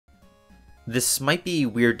This might be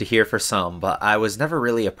weird to hear for some, but I was never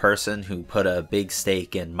really a person who put a big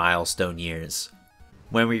stake in milestone years.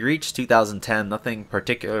 When we reached 2010, nothing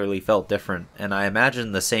particularly felt different, and I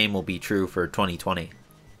imagine the same will be true for 2020.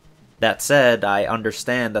 That said, I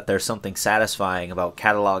understand that there's something satisfying about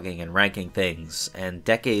cataloging and ranking things, and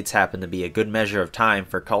decades happen to be a good measure of time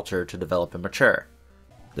for culture to develop and mature.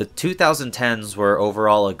 The 2010s were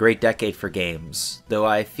overall a great decade for games, though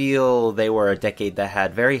I feel they were a decade that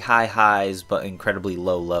had very high highs but incredibly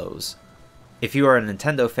low lows. If you are a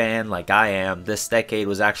Nintendo fan like I am, this decade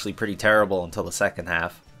was actually pretty terrible until the second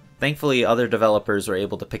half. Thankfully, other developers were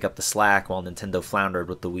able to pick up the slack while Nintendo floundered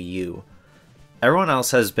with the Wii U. Everyone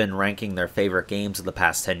else has been ranking their favorite games of the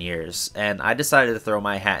past 10 years, and I decided to throw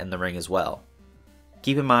my hat in the ring as well.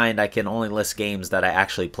 Keep in mind, I can only list games that I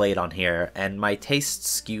actually played on here, and my tastes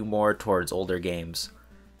skew more towards older games.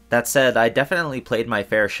 That said, I definitely played my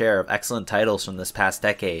fair share of excellent titles from this past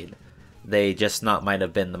decade. They just might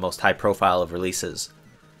have been the most high profile of releases.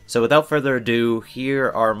 So without further ado, here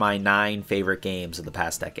are my 9 favorite games of the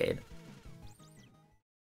past decade.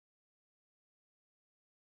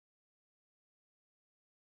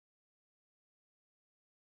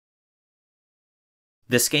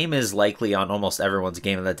 This game is likely on almost everyone's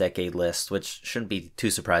Game of the Decade list, which shouldn't be too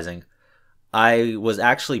surprising. I was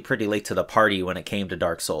actually pretty late to the party when it came to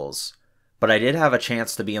Dark Souls, but I did have a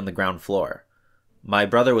chance to be on the ground floor. My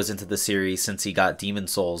brother was into the series since he got Demon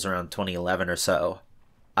Souls around 2011 or so.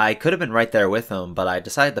 I could have been right there with him, but I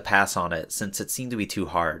decided to pass on it since it seemed to be too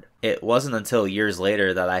hard. It wasn't until years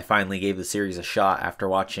later that I finally gave the series a shot after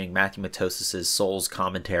watching Matthew Matosis' Souls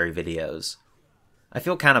commentary videos. I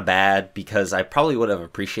feel kind of bad because I probably would have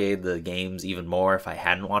appreciated the games even more if I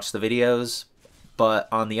hadn't watched the videos, but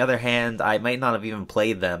on the other hand, I might not have even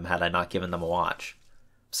played them had I not given them a watch.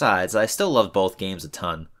 Besides, I still loved both games a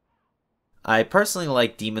ton. I personally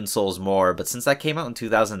like Demon Souls more, but since that came out in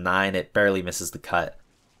 2009, it barely misses the cut.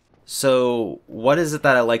 So, what is it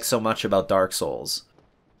that I like so much about Dark Souls?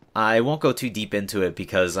 I won't go too deep into it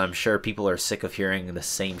because I'm sure people are sick of hearing the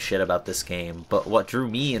same shit about this game, but what drew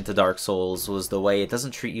me into Dark Souls was the way it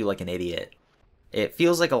doesn't treat you like an idiot. It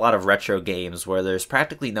feels like a lot of retro games where there's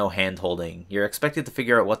practically no hand-holding. You're expected to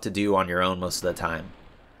figure out what to do on your own most of the time.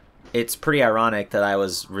 It's pretty ironic that I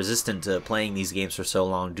was resistant to playing these games for so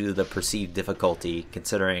long due to the perceived difficulty,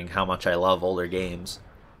 considering how much I love older games.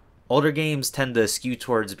 Older games tend to skew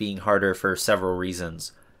towards being harder for several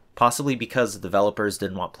reasons. Possibly because the developers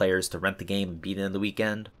didn't want players to rent the game and beat it in the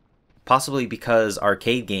weekend. Possibly because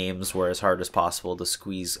arcade games were as hard as possible to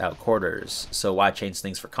squeeze out quarters, so why change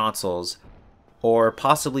things for consoles? Or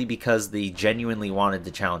possibly because they genuinely wanted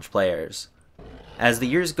to challenge players. As the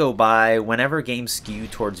years go by, whenever games skew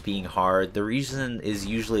towards being hard, the reason is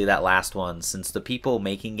usually that last one, since the people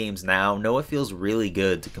making games now know it feels really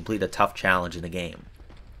good to complete a tough challenge in a game.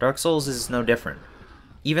 Dark Souls is no different.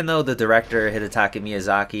 Even though the director Hidetaka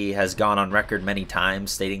Miyazaki has gone on record many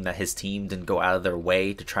times stating that his team didn't go out of their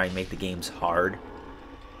way to try and make the games hard,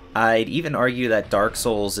 I'd even argue that Dark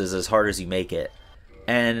Souls is as hard as you make it,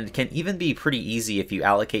 and can even be pretty easy if you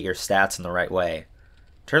allocate your stats in the right way.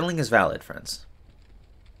 Turtling is valid, friends.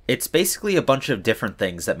 It's basically a bunch of different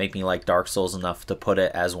things that make me like Dark Souls enough to put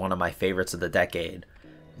it as one of my favorites of the decade.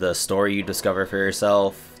 The story you discover for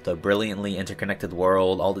yourself, the brilliantly interconnected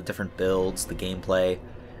world, all the different builds, the gameplay.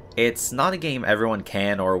 It's not a game everyone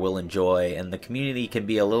can or will enjoy, and the community can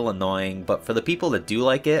be a little annoying, but for the people that do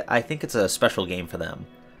like it, I think it's a special game for them.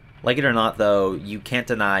 Like it or not though, you can't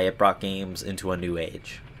deny it brought games into a new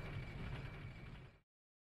age.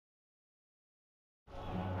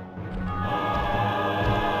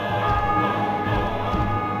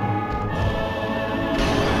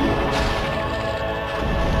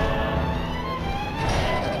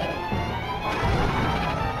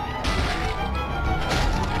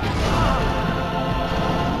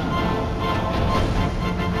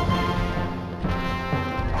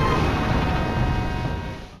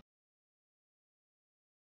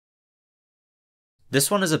 This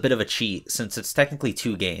one is a bit of a cheat since it's technically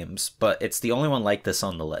 2 games, but it's the only one like this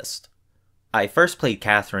on the list. I first played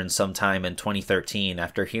Catherine sometime in 2013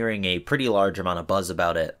 after hearing a pretty large amount of buzz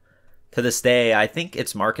about it. To this day, I think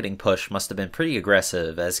its marketing push must have been pretty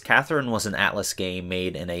aggressive, as Catherine was an Atlas game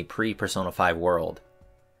made in a pre-Persona 5 world.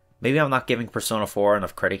 Maybe I'm not giving Persona 4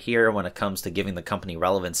 enough credit here when it comes to giving the company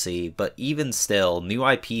relevancy, but even still, new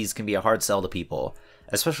IPs can be a hard sell to people,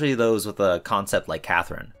 especially those with a concept like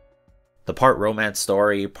Catherine. The part romance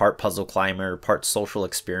story, part puzzle climber, part social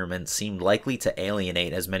experiment seemed likely to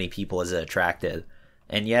alienate as many people as it attracted,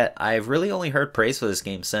 and yet I've really only heard praise for this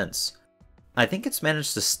game since. I think it's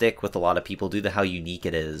managed to stick with a lot of people due to how unique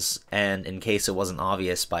it is, and in case it wasn't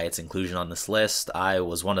obvious by its inclusion on this list, I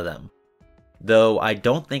was one of them. Though I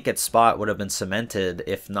don't think its spot would have been cemented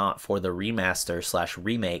if not for the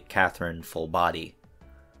remaster/remake Catherine Full Body.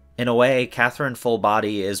 In a way, Catherine Full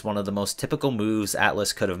Body is one of the most typical moves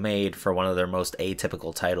Atlus could have made for one of their most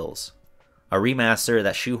atypical titles. A remaster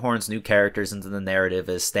that shoehorns new characters into the narrative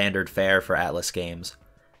is standard fare for Atlus games.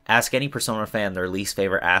 Ask any Persona fan their least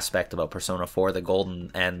favorite aspect about Persona 4 the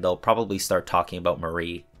Golden, and they'll probably start talking about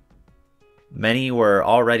Marie. Many were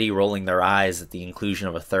already rolling their eyes at the inclusion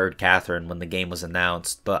of a third Catherine when the game was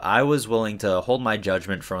announced, but I was willing to hold my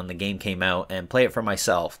judgment for when the game came out and play it for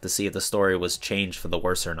myself to see if the story was changed for the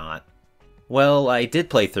worse or not. Well, I did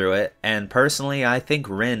play through it, and personally I think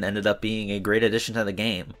Rin ended up being a great addition to the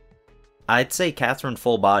game. I'd say Catherine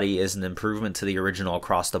Full Body is an improvement to the original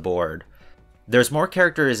across the board. There's more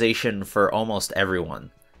characterization for almost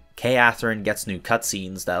everyone. Catherine gets new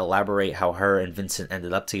cutscenes that elaborate how her and Vincent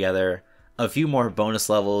ended up together, a few more bonus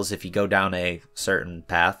levels if you go down a certain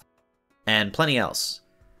path, and plenty else.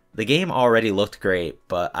 The game already looked great,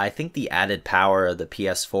 but I think the added power of the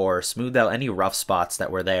PS4 smoothed out any rough spots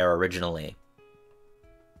that were there originally.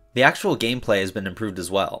 The actual gameplay has been improved as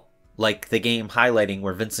well, like the game highlighting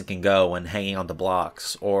where Vincent can go when hanging onto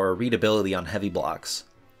blocks, or readability on heavy blocks.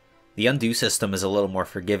 The undo system is a little more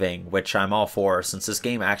forgiving, which I'm all for since this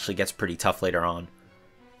game actually gets pretty tough later on.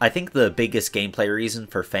 I think the biggest gameplay reason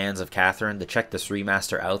for fans of Catherine to check this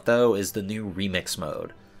remaster out though is the new remix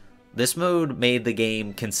mode. This mode made the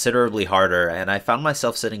game considerably harder, and I found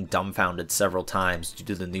myself sitting dumbfounded several times due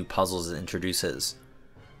to the new puzzles it introduces.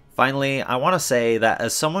 Finally, I want to say that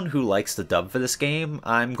as someone who likes the dub for this game,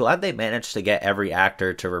 I'm glad they managed to get every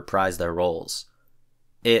actor to reprise their roles.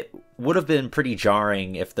 It would have been pretty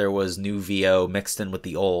jarring if there was new VO mixed in with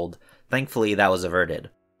the old. Thankfully, that was averted.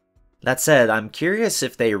 That said, I'm curious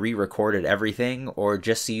if they re-recorded everything or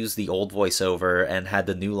just used the old voiceover and had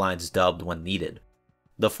the new lines dubbed when needed.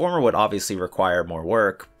 The former would obviously require more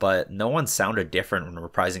work, but no one sounded different when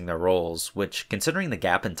reprising their roles, which, considering the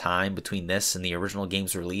gap in time between this and the original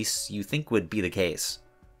game's release, you think would be the case.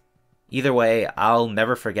 Either way, I'll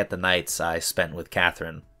never forget the nights I spent with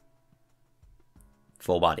Catherine.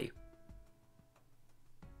 Full Body.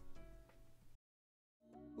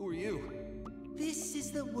 Who are you? This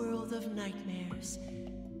is the world of nightmares.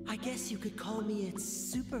 I guess you could call me its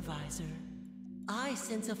supervisor. I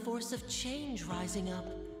sense a force of change rising up.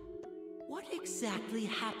 What exactly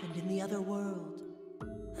happened in the other world?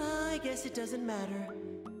 I guess it doesn't matter.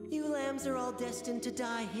 You lambs are all destined to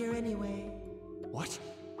die here anyway. What?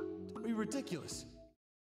 Don't be ridiculous.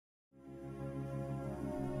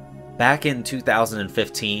 Back in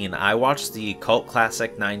 2015, I watched the cult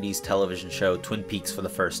classic 90s television show Twin Peaks for the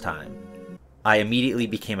first time. I immediately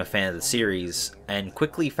became a fan of the series, and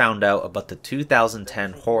quickly found out about the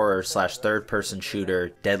 2010 horror/third-person shooter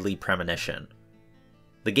Deadly Premonition.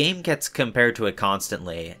 The game gets compared to it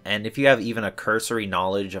constantly, and if you have even a cursory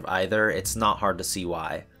knowledge of either, it's not hard to see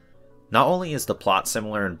why. Not only is the plot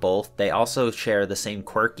similar in both, they also share the same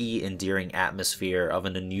quirky, endearing atmosphere of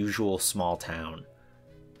an unusual small town.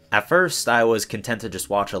 At first, I was content to just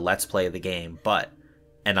watch a Let's Play of the game, but,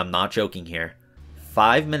 and I'm not joking here,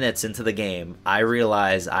 5 minutes into the game, I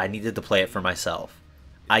realized I needed to play it for myself.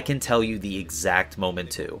 I can tell you the exact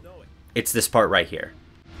moment too. It's this part right here.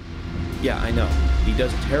 Yeah, I know. He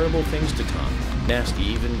does terrible things to Tom. Nasty,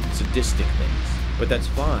 even sadistic things. But that's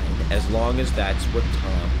fine, as long as that's what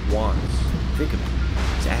Tom wants. Think of it.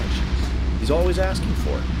 His actions. He's always asking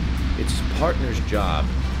for it. It's his partner's job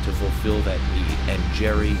to fulfill that need, and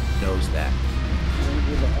Jerry knows that.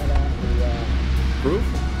 Proof?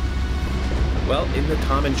 Well, in the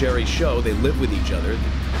Tom and Jerry show, they live with each other.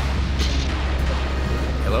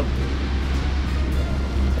 Hello?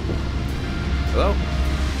 Hello?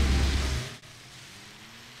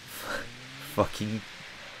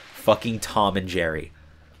 Fucking Tom and Jerry.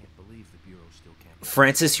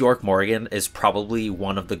 Francis York Morgan is probably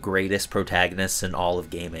one of the greatest protagonists in all of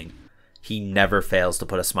gaming. He never fails to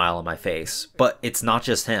put a smile on my face. But it's not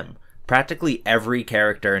just him. Practically every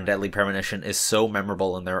character in Deadly Premonition is so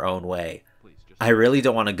memorable in their own way. I really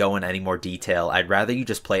don't want to go in any more detail. I'd rather you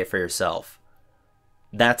just play it for yourself.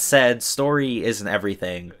 That said, story isn't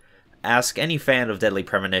everything. Ask any fan of Deadly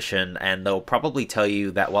Premonition, and they'll probably tell you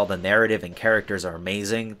that while the narrative and characters are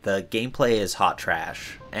amazing, the gameplay is hot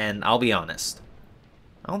trash. And I'll be honest,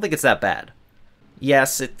 I don't think it's that bad.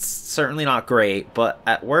 Yes, it's certainly not great, but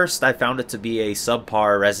at worst I found it to be a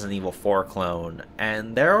subpar Resident Evil 4 clone,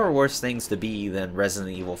 and there are worse things to be than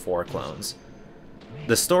Resident Evil 4 clones.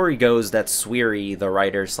 The story goes that Swery, the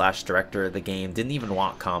writer/director of the game, didn't even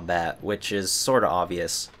want combat, which is sorta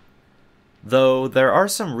obvious. Though there are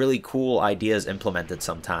some really cool ideas implemented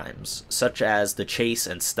sometimes, such as the chase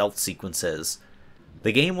and stealth sequences.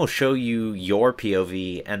 The game will show you your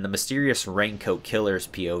POV and the mysterious Raincoat Killer's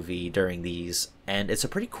POV during these, and it's a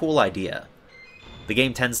pretty cool idea. The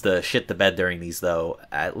game tends to shit the bed during these though,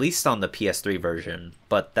 at least on the PS3 version,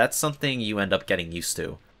 but that's something you end up getting used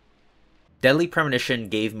to. Deadly Premonition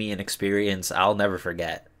gave me an experience I'll never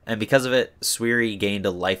forget, and because of it, Swery gained a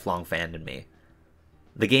lifelong fan in me.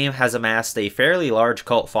 The game has amassed a fairly large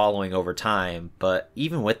cult following over time, but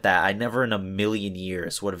even with that, I never in a million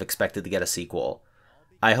years would have expected to get a sequel.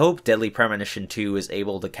 I hope Deadly Premonition 2 is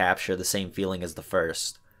able to capture the same feeling as the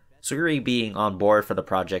first. Swery being on board for the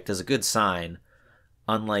project is a good sign,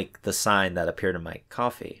 unlike the sign that appeared in my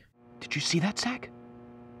coffee. Did you see that, Zach?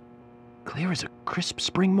 Clear as a crisp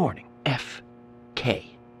spring morning.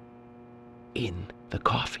 F.K. in the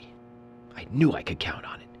coffee. I knew I could count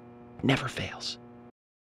on it. Never fails.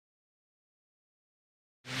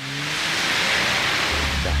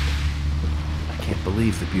 Zach, I can't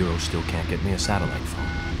believe the Bureau still can't get me a satellite phone.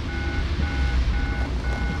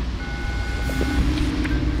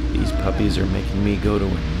 These puppies are making me go to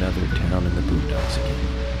another town in the boondocks again.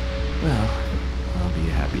 Well, I'll be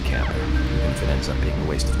a happy camper, even if it ends up being a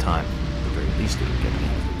waste of time. At the very least, it'll get me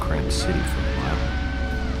out of the cramped city for a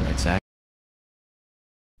while. Right, Zach?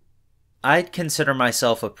 I'd consider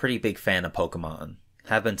myself a pretty big fan of Pokemon,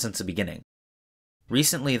 have been since the beginning.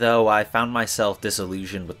 Recently though, I found myself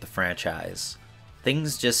disillusioned with the franchise.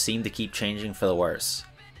 Things just seem to keep changing for the worse.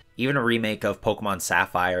 Even a remake of Pokemon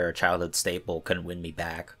Sapphire, a childhood staple, couldn't win me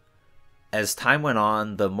back. As time went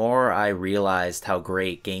on, the more I realized how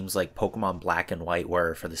great games like Pokemon Black and White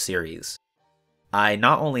were for the series. I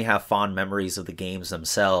not only have fond memories of the games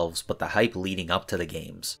themselves, but the hype leading up to the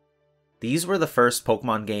games. These were the first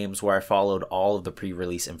Pokemon games where I followed all of the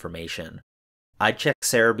pre-release information. I'd check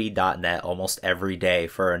Cerebi.net almost every day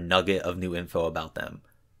for a nugget of new info about them.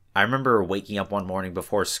 I remember waking up one morning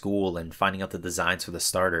before school and finding out the designs for the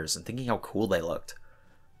starters and thinking how cool they looked.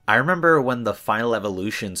 I remember when the final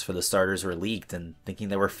evolutions for the starters were leaked and thinking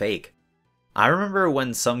they were fake. I remember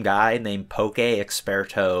when some guy named Poke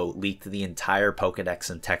Experto leaked the entire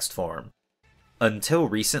Pokedex in text form. Until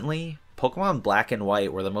recently, Pokemon Black and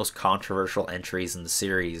White were the most controversial entries in the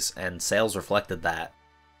series, and sales reflected that.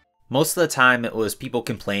 Most of the time it was people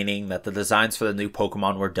complaining that the designs for the new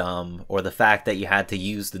Pokemon were dumb, or the fact that you had to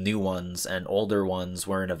use the new ones and older ones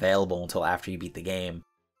weren't available until after you beat the game.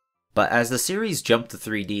 But as the series jumped to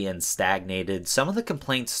 3D and stagnated, some of the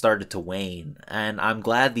complaints started to wane, and I'm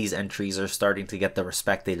glad these entries are starting to get the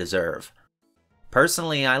respect they deserve.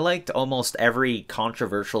 Personally, I liked almost every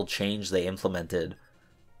controversial change they implemented.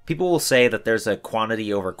 People will say that there's a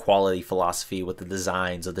quantity over quality philosophy with the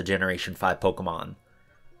designs of the Generation 5 Pokemon.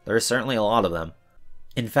 There are certainly a lot of them.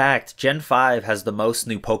 In fact, Gen 5 has the most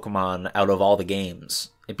new Pokemon out of all the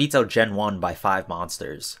games. It beats out Gen 1 by 5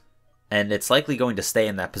 monsters. And it's likely going to stay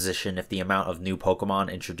in that position if the amount of new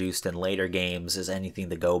Pokemon introduced in later games is anything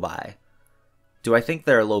to go by. Do I think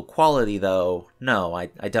they're low quality though? No, I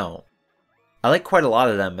don't. I like quite a lot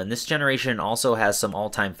of them, and this generation also has some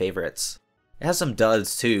all-time favorites. It has some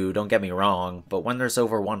duds too, don't get me wrong, but when there's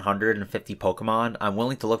over 150 Pokemon, I'm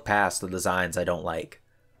willing to look past the designs I don't like.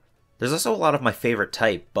 There's also a lot of my favorite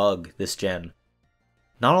type, Bug, this gen.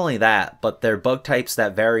 Not only that, but they're bug types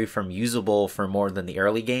that vary from usable for more than the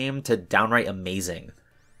early game to downright amazing.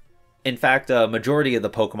 In fact, a majority of the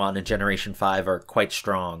Pokemon in Generation 5 are quite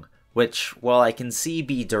strong, which, while I can see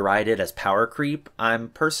be derided as power creep, I'm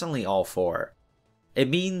personally all for. It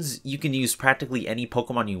means you can use practically any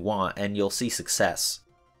Pokemon you want and you'll see success.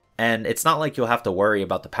 And it's not like you'll have to worry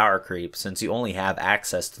about the power creep since you only have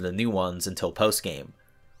access to the new ones until post-game.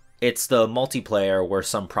 It's the multiplayer where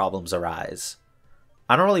some problems arise.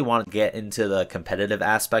 I don't really want to get into the competitive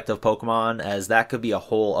aspect of Pokemon, as that could be a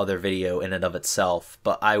whole other video in and of itself,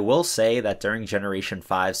 but I will say that during Generation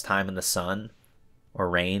 5's time in the sun, or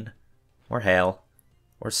rain, or hail,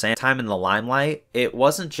 or sand time in the limelight, it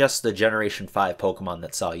wasn't just the Generation 5 Pokemon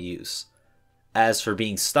that saw use. As for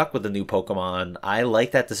being stuck with the new Pokemon, I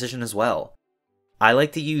like that decision as well. I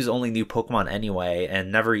like to use only new Pokemon anyway,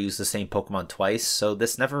 and never use the same Pokemon twice, so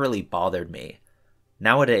this never really bothered me.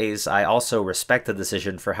 Nowadays, I also respect the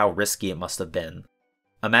decision for how risky it must have been.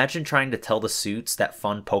 Imagine trying to tell the suits that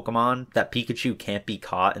fun Pokemon that Pikachu can't be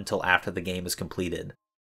caught until after the game is completed.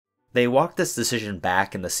 They walked this decision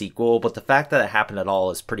back in the sequel, but the fact that it happened at all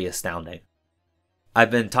is pretty astounding. I've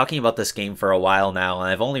been talking about this game for a while now, and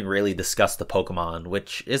I've only really discussed the Pokemon,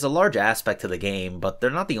 which is a large aspect to the game, but they're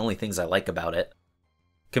not the only things I like about it.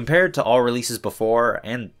 Compared to all releases before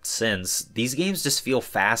and since, these games just feel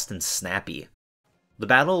fast and snappy. The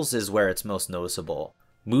battles is where it's most noticeable.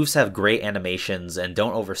 Moves have great animations and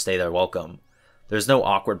don't overstay their welcome. There's no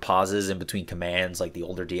awkward pauses in between commands like the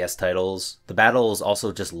older DS titles. The battles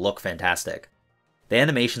also just look fantastic. The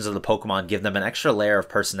animations of the Pokemon give them an extra layer of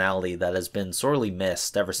personality that has been sorely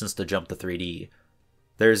missed ever since the jump to 3D.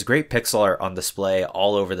 There's great pixel art on display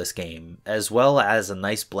all over this game, as well as a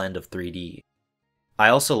nice blend of 3D. I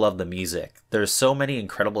also love the music. There's so many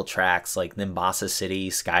incredible tracks like Nimbasa City,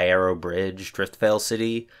 Sky Arrow Bridge, Driftvale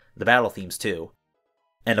City, the battle themes too.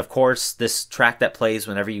 And of course, this track that plays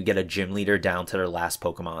whenever you get a gym leader down to their last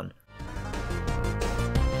Pokemon.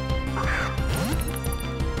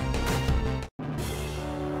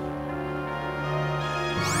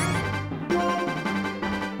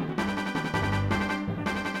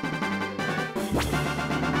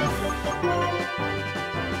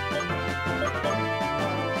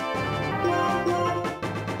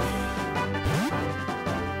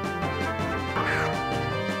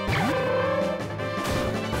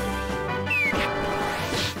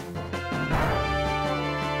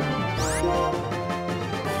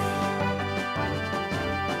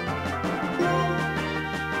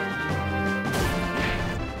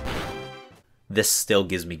 This still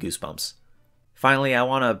gives me goosebumps. Finally, I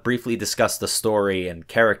want to briefly discuss the story and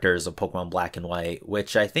characters of Pokemon Black and White,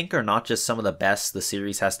 which I think are not just some of the best the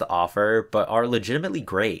series has to offer, but are legitimately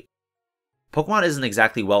great. Pokemon isn't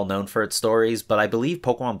exactly well known for its stories, but I believe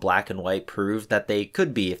Pokemon Black and White proved that they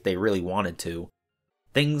could be if they really wanted to.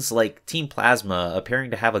 Things like Team Plasma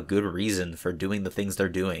appearing to have a good reason for doing the things they're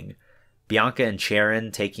doing, Bianca and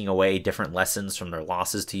Sharon taking away different lessons from their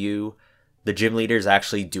losses to you, the gym leaders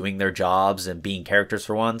actually doing their jobs and being characters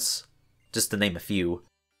for once, just to name a few.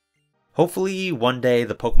 Hopefully, one day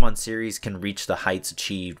the Pokemon series can reach the heights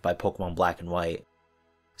achieved by Pokemon Black and White.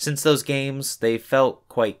 Since those games, they felt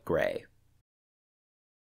quite gray.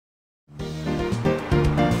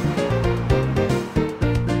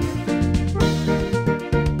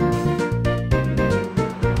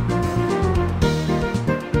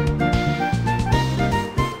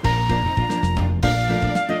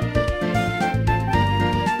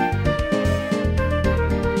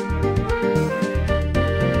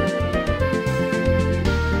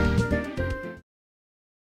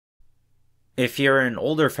 If you're an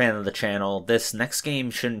older fan of the channel, this next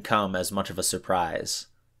game shouldn't come as much of a surprise.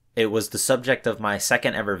 It was the subject of my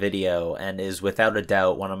second ever video and is without a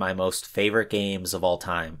doubt one of my most favorite games of all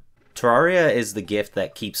time. Terraria is the gift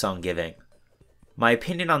that keeps on giving. My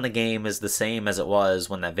opinion on the game is the same as it was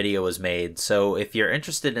when that video was made, so if you're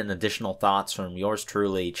interested in additional thoughts from yours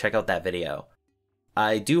truly, check out that video.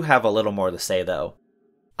 I do have a little more to say though.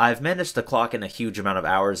 I've managed to clock in a huge amount of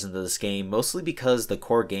hours into this game, mostly because the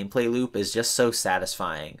core gameplay loop is just so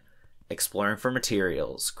satisfying. Exploring for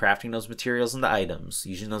materials, crafting those materials into items,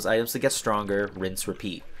 using those items to get stronger, rinse,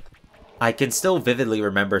 repeat. I can still vividly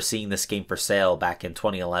remember seeing this game for sale back in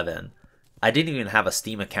 2011. I didn't even have a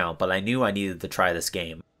Steam account, but I knew I needed to try this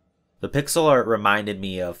game. The pixel art reminded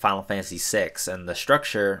me of Final Fantasy VI, and the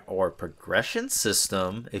structure, or progression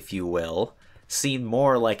system, if you will, seemed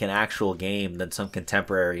more like an actual game than some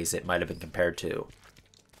contemporaries it might have been compared to.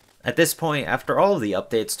 At this point, after all of the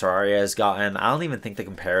updates Terraria has gotten, I don't even think the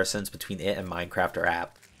comparisons between it and Minecraft are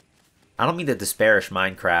apt. I don't mean to disparage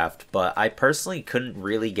Minecraft, but I personally couldn't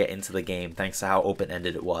really get into the game thanks to how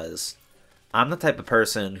open-ended it was. I'm the type of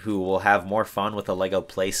person who will have more fun with a LEGO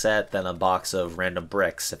playset than a box of random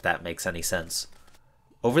bricks, if that makes any sense.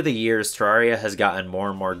 Over the years, Terraria has gotten more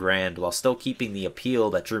and more grand while still keeping the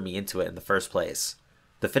appeal that drew me into it in the first place.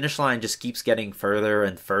 The finish line just keeps getting further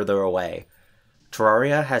and further away.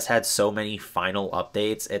 Terraria has had so many final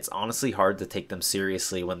updates, it's honestly hard to take them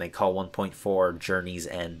seriously when they call 1.4 Journey's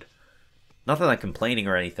End. Not that I'm complaining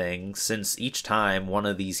or anything, since each time one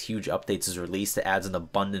of these huge updates is released, it adds an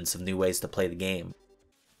abundance of new ways to play the game.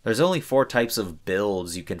 There's only 4 types of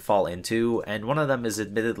builds you can fall into, and one of them is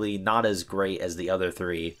admittedly not as great as the other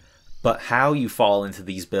 3, but how you fall into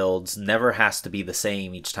these builds never has to be the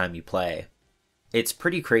same each time you play. It's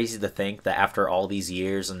pretty crazy to think that after all these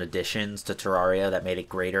years and additions to Terraria that made it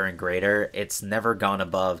greater and greater, it's never gone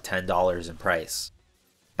above $10 in price.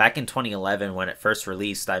 Back in 2011 when it first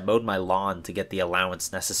released, I mowed my lawn to get the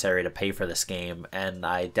allowance necessary to pay for this game, and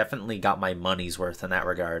I definitely got my money's worth in that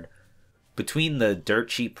regard. Between the dirt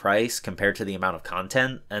cheap price compared to the amount of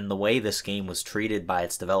content, and the way this game was treated by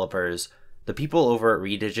its developers, the people over at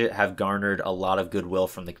Redigit have garnered a lot of goodwill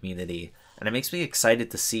from the community, and it makes me excited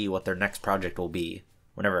to see what their next project will be,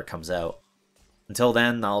 whenever it comes out. Until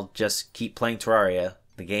then, I'll just keep playing Terraria,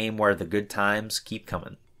 the game where the good times keep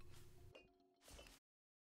coming.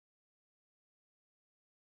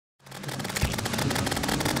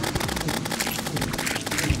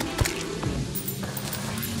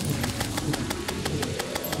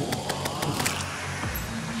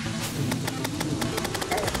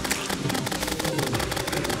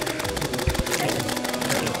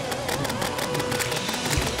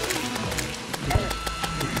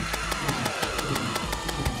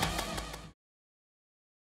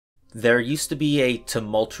 There used to be a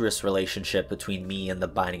tumultuous relationship between me and The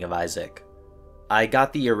Binding of Isaac. I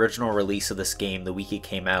got the original release of this game the week it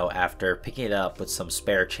came out after picking it up with some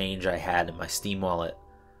spare change I had in my Steam wallet.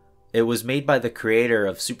 It was made by the creator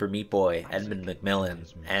of Super Meat Boy, Edmund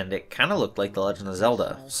McMillen, and it kinda looked like The Legend of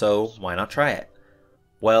Zelda, so why not try it?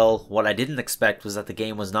 Well, what I didn't expect was that the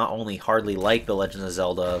game was not only hardly like The Legend of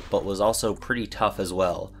Zelda, but was also pretty tough as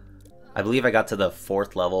well. I believe I got to the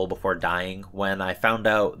 4th level before dying, when I found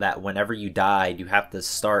out that whenever you died, you have to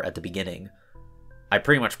start at the beginning. I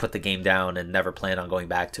pretty much put the game down and never planned on going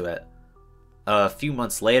back to it. A few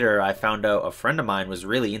months later, I found out a friend of mine was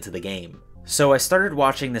really into the game. So I started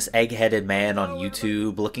watching this egg-headed man on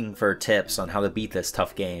YouTube looking for tips on how to beat this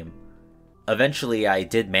tough game. Eventually, I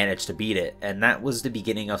did manage to beat it, and that was the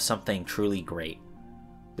beginning of something truly great.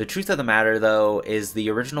 The truth of the matter, though, is the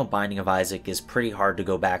original Binding of Isaac is pretty hard to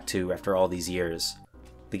go back to after all these years.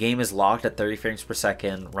 The game is locked at 30 frames per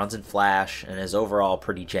second, runs in Flash, and is overall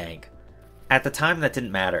pretty jank. At the time, that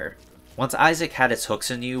didn't matter. Once Isaac had its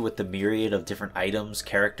hooks in you with the myriad of different items,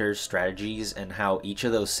 characters, strategies, and how each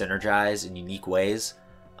of those synergize in unique ways,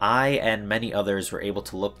 I and many others were able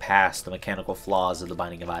to look past the mechanical flaws of The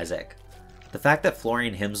Binding of Isaac. The fact that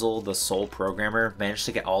Florian Himsel, the sole programmer, managed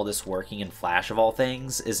to get all this working in Flash of all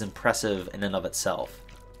things is impressive in and of itself.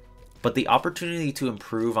 But the opportunity to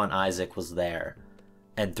improve on Isaac was there,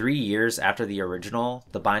 and 3 years after the original,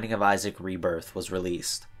 The Binding of Isaac Rebirth was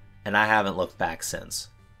released, and I haven't looked back since.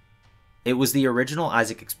 It was the original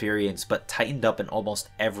Isaac experience, but tightened up in almost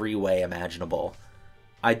every way imaginable.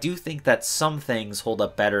 I do think that some things hold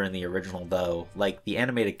up better in the original though, like the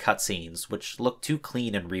animated cutscenes, which look too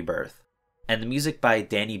clean in Rebirth. And the music by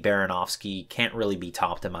Danny Baranowski can't really be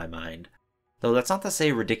topped in my mind. Though that's not to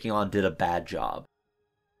say Ridiculon did a bad job.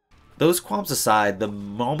 Those qualms aside, the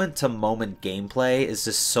moment-to-moment gameplay is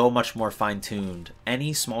just so much more fine-tuned.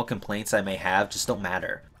 Any small complaints I may have just don't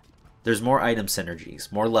matter. There's more item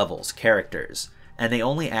synergies, more levels, characters, and they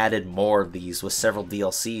only added more of these with several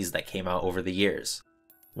DLCs that came out over the years.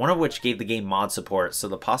 One of which gave the game mod support, so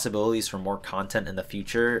the possibilities for more content in the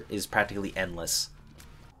future is practically endless.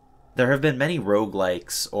 There have been many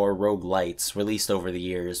roguelikes or roguelites released over the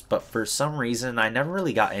years, but for some reason I never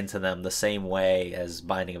really got into them the same way as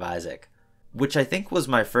Binding of Isaac, which I think was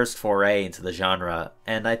my first foray into the genre,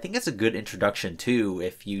 and I think it's a good introduction too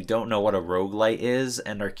if you don't know what a roguelite is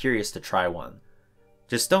and are curious to try one.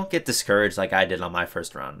 Just don't get discouraged like I did on my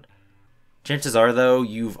first run. Chances are though,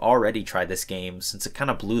 you've already tried this game since it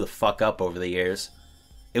kinda blew the fuck up over the years.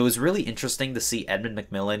 It was really interesting to see Edmund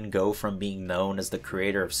McMillen go from being known as the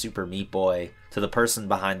creator of Super Meat Boy to the person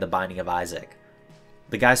behind The Binding of Isaac.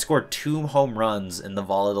 The guy scored 2 home runs in the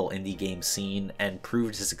volatile indie game scene and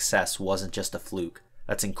proved his success wasn't just a fluke.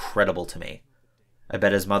 That's incredible to me. I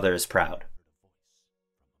bet his mother is proud.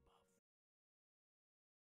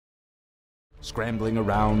 Scrambling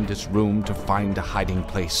around his room to find a hiding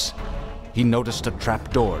place, he noticed a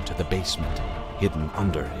trapdoor to the basement hidden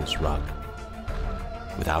under his rug.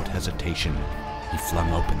 Without hesitation, he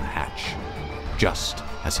flung open the hatch, just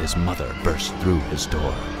as his mother burst through his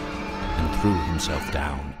door and threw himself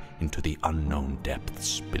down into the unknown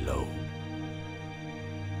depths below.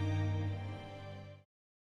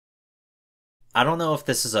 I don't know if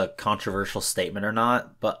this is a controversial statement or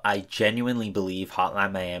not, but I genuinely believe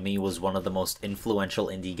Hotline Miami was one of the most influential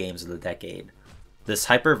indie games of the decade. This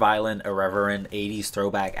hyper-violent, irreverent 80s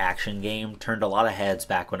throwback action game turned a lot of heads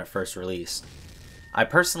back when it first released. I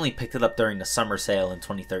personally picked it up during the summer sale in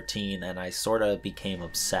 2013 and I sorta became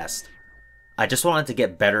obsessed. I just wanted to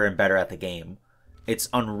get better and better at the game. It's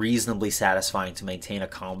unreasonably satisfying to maintain a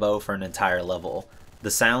combo for an entire level. The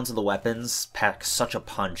sounds of the weapons pack such a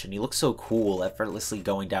punch and you look so cool effortlessly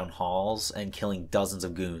going down halls and killing dozens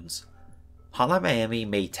of goons. Hotline Miami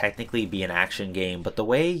may technically be an action game, but the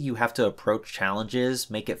way you have to approach challenges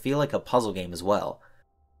make it feel like a puzzle game as well.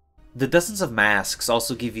 The dozens of masks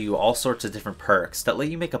also give you all sorts of different perks that let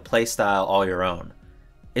you make a playstyle all your own.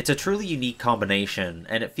 It's a truly unique combination,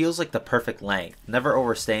 and it feels like the perfect length, never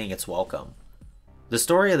overstaying its welcome. The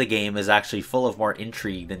story of the game is actually full of more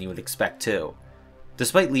intrigue than you would expect too.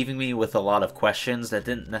 Despite leaving me with a lot of questions that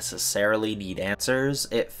didn't necessarily need answers,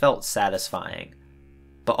 it felt satisfying.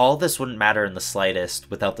 But all this wouldn't matter in the slightest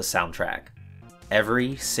without the soundtrack.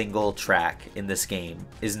 Every single track in this game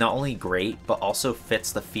is not only great, but also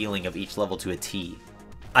fits the feeling of each level to a T.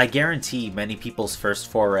 I guarantee many people's first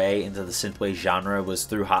foray into the synthwave genre was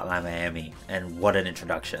through Hotline Miami, and what an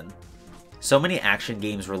introduction. So many action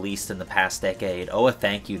games released in the past decade owe a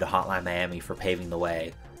thank you to Hotline Miami for paving the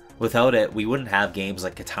way. Without it, we wouldn't have games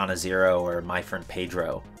like Katana Zero or My Friend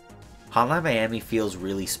Pedro. Hotline Miami feels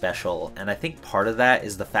really special, and I think part of that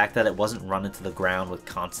is the fact that it wasn't run into the ground with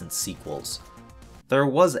constant sequels. There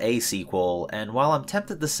was a sequel, and while I'm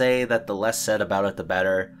tempted to say that the less said about it the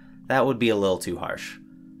better, that would be a little too harsh.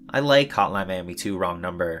 I like Hotline Miami 2 Wrong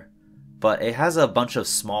Number, but it has a bunch of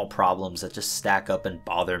small problems that just stack up and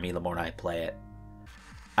bother me the more I play it.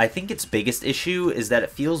 I think its biggest issue is that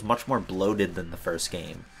it feels much more bloated than the first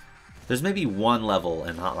game. There's maybe one level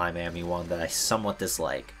in Hotline Miami 1 that I somewhat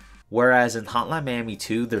dislike, whereas in Hotline Miami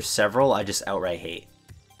 2 there's several I just outright hate.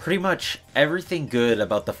 Pretty much everything good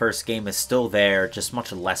about the first game is still there, just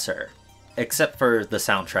much lesser, except for the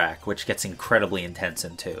soundtrack, which gets incredibly intense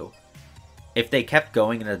in 2. If they kept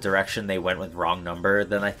going in the direction they went with Wrong Number,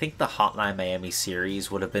 then I think the Hotline Miami series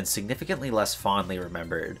would have been significantly less fondly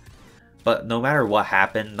remembered. But no matter what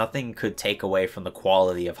happened, nothing could take away from the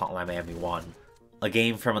quality of Hotline Miami 1, a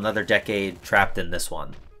game from another decade trapped in this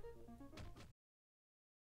one.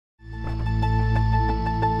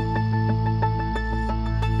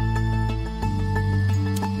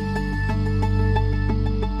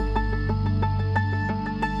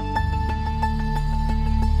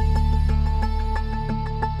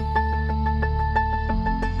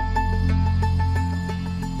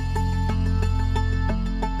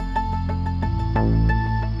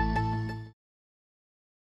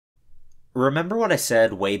 Remember what I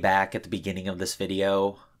said way back at the beginning of this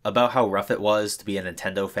video about how rough it was to be a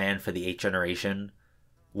Nintendo fan for the 8th generation?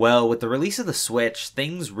 Well, with the release of the Switch,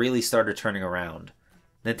 things really started turning around.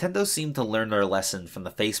 Nintendo seemed to learn their lesson from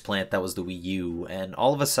the faceplant that was the Wii U, and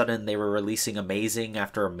all of a sudden they were releasing amazing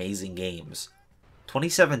after amazing games.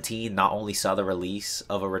 2017 not only saw the release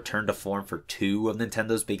of a return to form for 2 of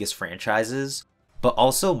Nintendo's biggest franchises, but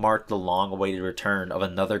also marked the long-awaited return of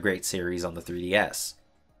another great series on the 3DS.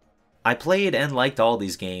 I played and liked all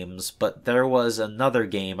these games, but there was another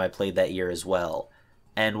game I played that year as well,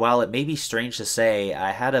 and while it may be strange to say,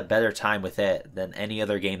 I had a better time with it than any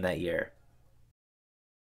other game that year.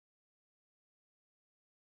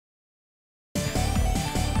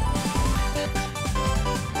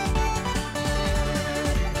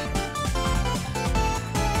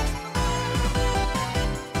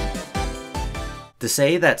 To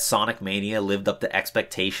say that Sonic Mania lived up to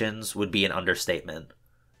expectations would be an understatement.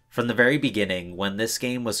 From the very beginning, when this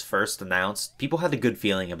game was first announced, people had a good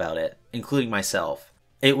feeling about it, including myself.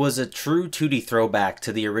 It was a true 2D throwback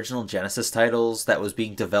to the original Genesis titles that was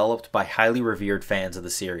being developed by highly revered fans of the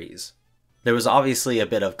series. There was obviously a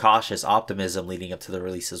bit of cautious optimism leading up to the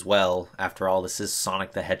release as well, after all this is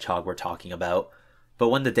Sonic the Hedgehog we're talking about, but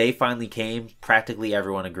when the day finally came, practically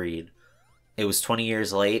everyone agreed. It was 20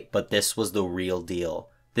 years late, but this was the real deal.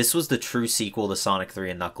 This was the true sequel to Sonic 3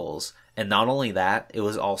 and Knuckles, and not only that, it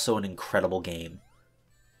was also an incredible game.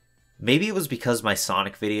 Maybe it was because my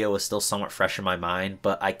Sonic video was still somewhat fresh in my mind,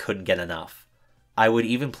 but I couldn't get enough. I would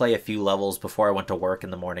even play a few levels before I went to work in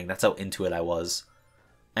the morning, that's how into it I was.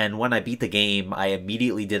 And when I beat the game, I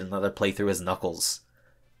immediately did another playthrough as Knuckles.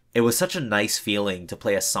 It was such a nice feeling to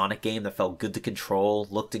play a Sonic game that felt good to control,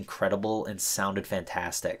 looked incredible, and sounded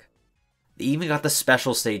fantastic. They even got the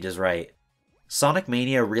special stages right. Sonic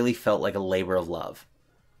Mania really felt like a labor of love.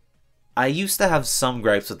 I used to have some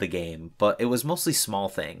gripes with the game, but it was mostly small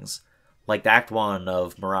things, like Act 1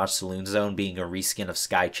 of Mirage Saloon Zone being a reskin of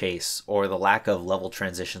Sky Chase, or the lack of level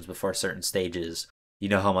transitions before certain stages. You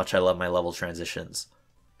know how much I love my level transitions.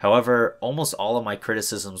 However, almost all of my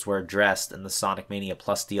criticisms were addressed in the Sonic Mania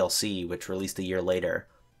Plus DLC, which released a year later,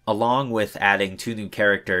 along with adding 2 new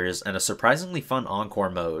characters and a surprisingly fun Encore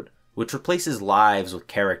mode, which replaces lives with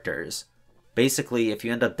characters. Basically, if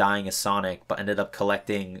you end up dying as Sonic, but ended up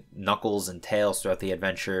collecting Knuckles and Tails throughout the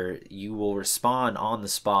adventure, you will respawn on the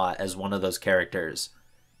spot as one of those characters.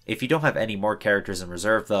 If you don't have any more characters in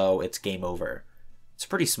reserve though, it's game over. It's a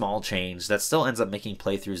pretty small change that still ends up making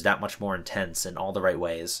playthroughs that much more intense in all the right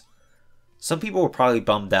ways. Some people were probably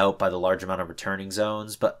bummed out by the large amount of returning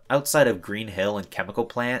zones, but outside of Green Hill and Chemical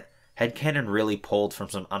Plant, Headcanon really pulled from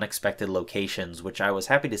some unexpected locations, which I was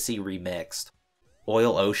happy to see remixed.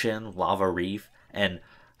 Oil Ocean, Lava Reef, and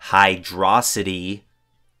Hydrocity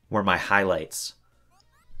were my highlights.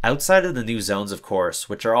 Outside of the new zones, of course,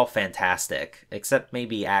 which are all fantastic, except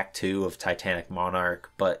maybe Act 2 of Titanic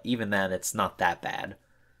Monarch, but even then it's not that bad.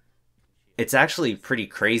 It's actually pretty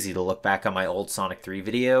crazy to look back on my old Sonic 3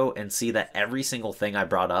 video and see that every single thing I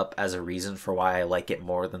brought up as a reason for why I like it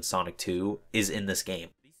more than Sonic 2 is in this game.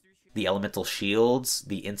 The elemental shields,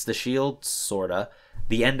 the insta-shield, sorta,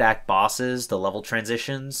 the end act bosses, the level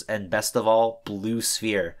transitions, and best of all, Blue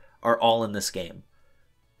Sphere, are all in this game.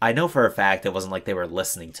 I know for a fact it wasn't like they were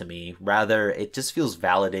listening to me, rather it just feels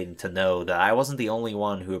validating to know that I wasn't the only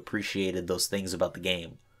one who appreciated those things about the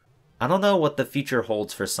game. I don't know what the future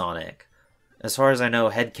holds for Sonic. As far as I know,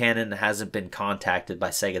 headcanon hasn't been contacted by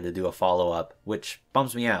Sega to do a follow-up, which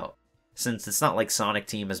bums me out, since it's not like Sonic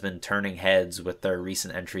Team has been turning heads with their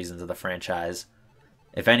recent entries into the franchise.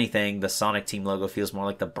 If anything, the Sonic Team logo feels more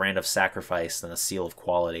like the brand of sacrifice than a seal of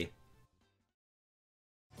quality.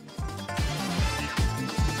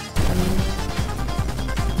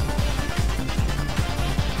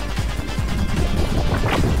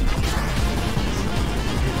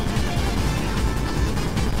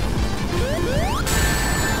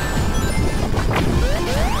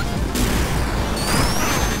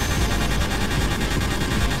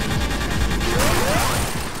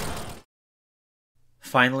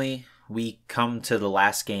 Finally, we come to the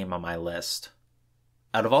last game on my list.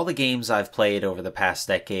 Out of all the games I've played over the past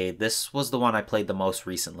decade, this was the one I played the most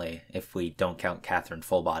recently, if we don't count Catherine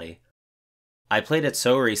Fullbody. I played it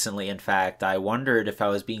so recently, in fact, I wondered if I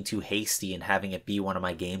was being too hasty in having it be one of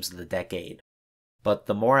my games of the decade. But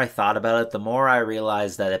the more I thought about it, the more I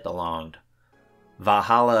realized that it belonged.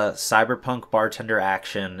 Valhalla Cyberpunk Bartender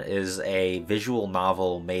Action is a visual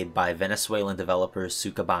novel made by Venezuelan developers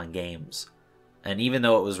Sukaban Games. And even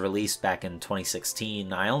though it was released back in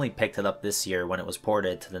 2016, I only picked it up this year when it was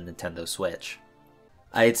ported to the Nintendo Switch.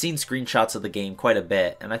 I had seen screenshots of the game quite a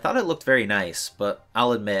bit, and I thought it looked very nice, but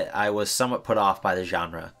I'll admit I was somewhat put off by the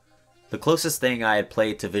genre. The closest thing I had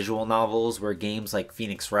played to visual novels were games like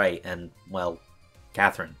Phoenix Wright and, well,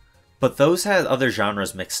 Catherine. But those had other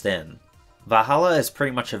genres mixed in. Valhalla is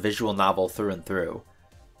pretty much a visual novel through and through.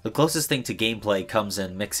 The closest thing to gameplay comes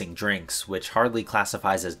in mixing drinks, which hardly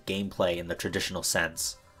classifies as gameplay in the traditional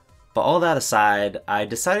sense. But all that aside, I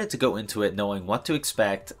decided to go into it knowing what to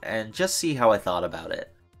expect and just see how I thought about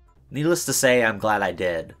it. Needless to say, I'm glad I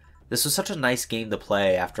did. This was such a nice game to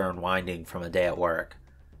play after unwinding from a day at work.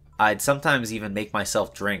 I'd sometimes even make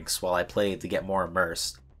myself drinks while I played to get more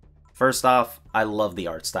immersed. First off, I love the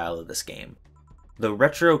art style of this game. The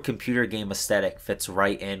retro computer game aesthetic fits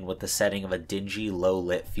right in with the setting of a dingy,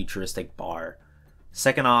 low-lit, futuristic bar.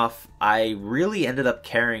 Second off, I really ended up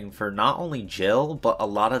caring for not only Jill, but a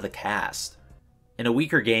lot of the cast. In a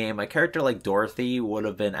weaker game, a character like Dorothy would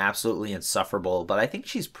have been absolutely insufferable, but I think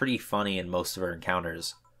she's pretty funny in most of her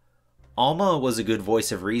encounters. Alma was a good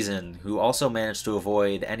voice of reason, who also managed to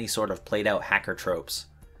avoid any sort of played-out hacker tropes.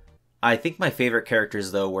 I think my favorite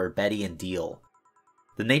characters, though, were Betty and Deal.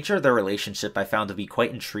 The nature of their relationship I found to be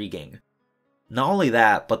quite intriguing. Not only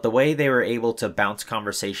that, but the way they were able to bounce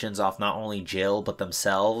conversations off not only Jill but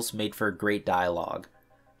themselves made for great dialogue.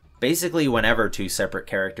 Basically whenever two separate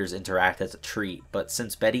characters interact as a treat, but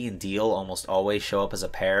since Betty and Deal almost always show up as a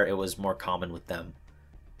pair, it was more common with them.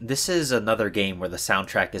 This is another game where the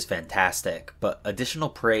soundtrack is fantastic, but additional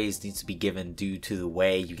praise needs to be given due to the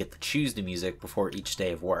way you get to choose the music before each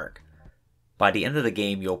day of work. By the end of the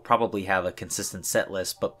game, you'll probably have a consistent set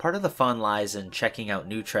list, but part of the fun lies in checking out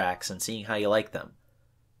new tracks and seeing how you like them.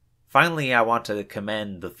 Finally, I want to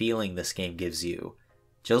commend the feeling this game gives you.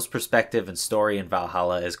 Jill's perspective and story in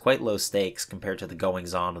Valhalla is quite low stakes compared to the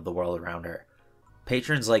goings-on of the world around her.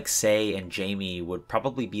 Patrons like Say and Jamie would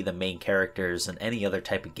probably be the main characters in any other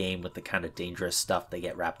type of game with the kind of dangerous stuff they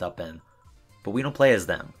get wrapped up in. But we don't play as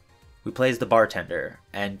them. We play as the bartender,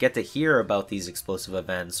 and get to hear about these explosive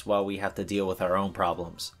events while we have to deal with our own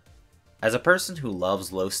problems. As a person who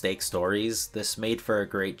loves low-stakes stories, this made for a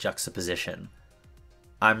great juxtaposition.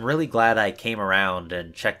 I'm really glad I came around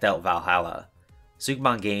and checked out Valhalla.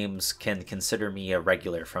 Sukaban Games can consider me a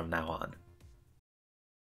regular from now on.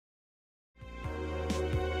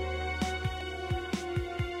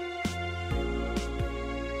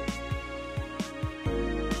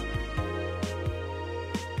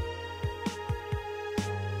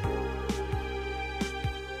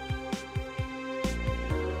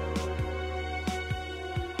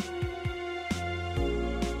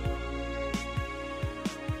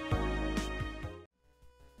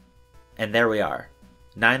 And there we are,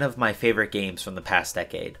 9 of my favorite games from the past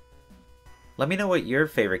decade. Let me know what your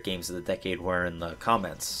favorite games of the decade were in the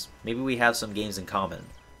comments. Maybe we have some games in common.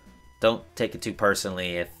 Don't take it too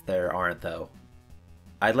personally if there aren't though.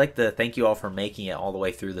 I'd like to thank you all for making it all the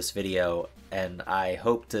way through this video, and I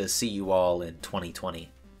hope to see you all in 2020.